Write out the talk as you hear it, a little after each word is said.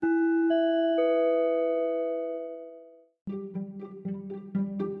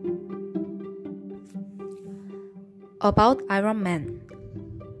About Iron Man.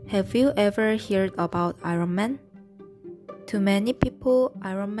 Have you ever heard about Iron Man? To many people,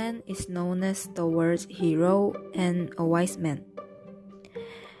 Iron Man is known as the world's hero and a wise man.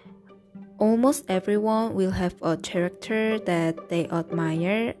 Almost everyone will have a character that they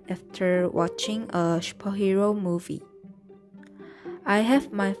admire after watching a superhero movie. I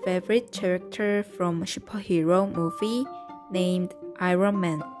have my favorite character from a superhero movie named Iron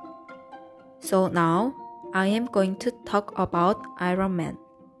Man. So now, I am going to talk about Iron Man.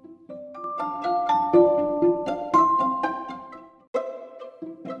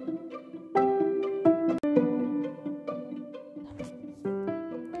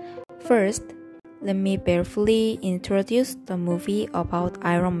 First, let me briefly introduce the movie about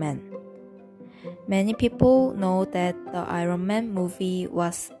Iron Man. Many people know that the Iron Man movie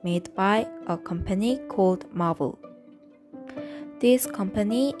was made by a company called Marvel. This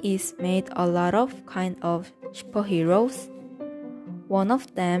company is made a lot of kind of superheroes. One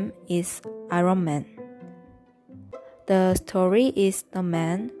of them is Iron Man. The story is the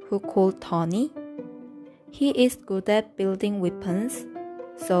man who called Tony. He is good at building weapons,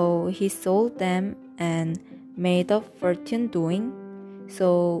 so he sold them and made a fortune doing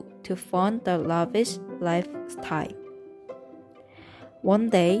so to fund the lavish lifestyle. One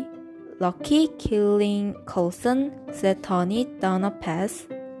day, Loki, killing Coulson, set Tony down a path,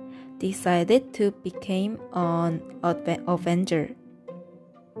 decided to become an Avenger,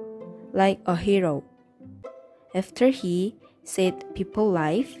 like a hero. After he saved people's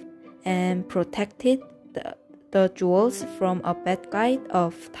life and protected the jewels from a bad guy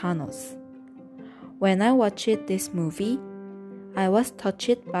of Thanos. When I watched this movie, I was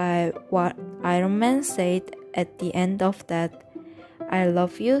touched by what Iron Man said at the end of that I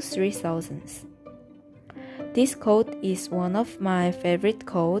love you 3000s. This quote is one of my favorite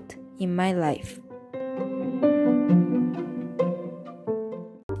quotes in my life.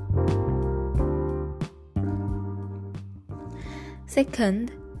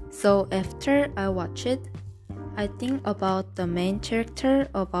 Second, so after I watch it, I think about the main character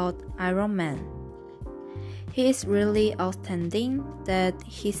about Iron Man. He is really outstanding that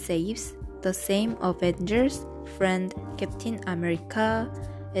he saves the same Avengers friend Captain America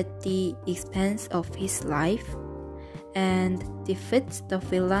at the expense of his life and defeats the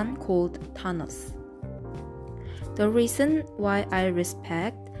villain called Thanos. The reason why I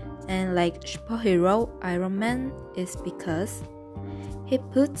respect and like superhero Iron Man is because he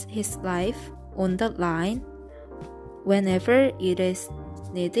puts his life on the line whenever it is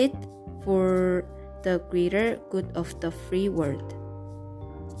needed for the greater good of the free world.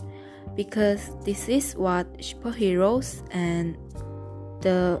 Because this is what superheroes and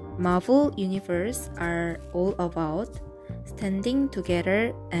the Marvel Universe are all about, standing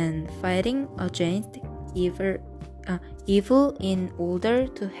together and fighting against evil in order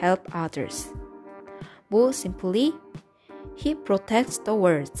to help others. More simply, he protects the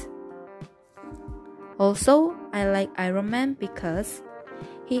world. Also, I like Iron Man because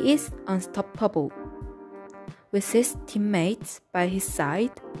he is unstoppable. With his teammates by his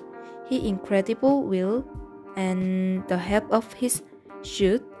side, his incredible will, and the help of his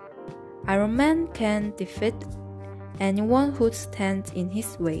suit, Iron Man can defeat anyone who stands in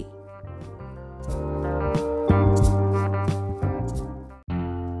his way.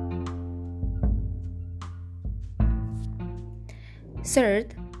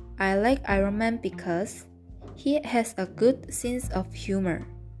 Third, I like Iron Man because he has a good sense of humor.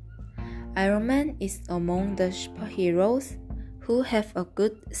 Iron Man is among the superheroes who have a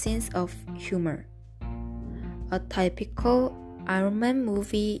good sense of humor. A typical Iron Man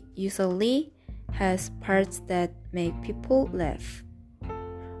movie usually has parts that make people laugh.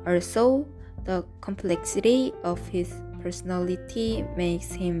 Also, the complexity of his personality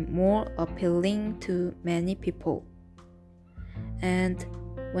makes him more appealing to many people. And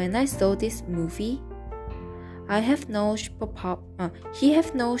when I saw this movie, he have no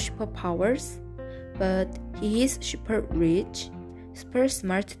superpowers, but he is super rich, super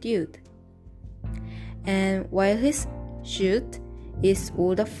smart dude. And while his suit is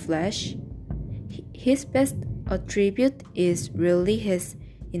all the flesh, his best attribute is really his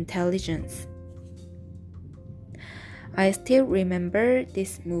intelligence. I still remember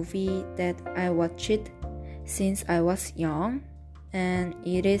this movie that I watched since I was young, and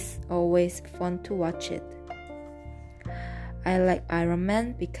it is always fun to watch it. I like Iron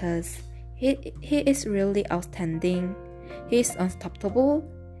Man because he is really outstanding, he is unstoppable,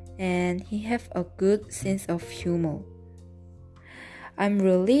 and he have a good sense of humor. I'm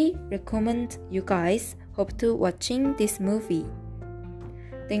really recommend you guys hope to watching this movie.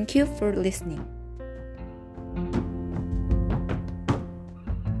 Thank you for listening.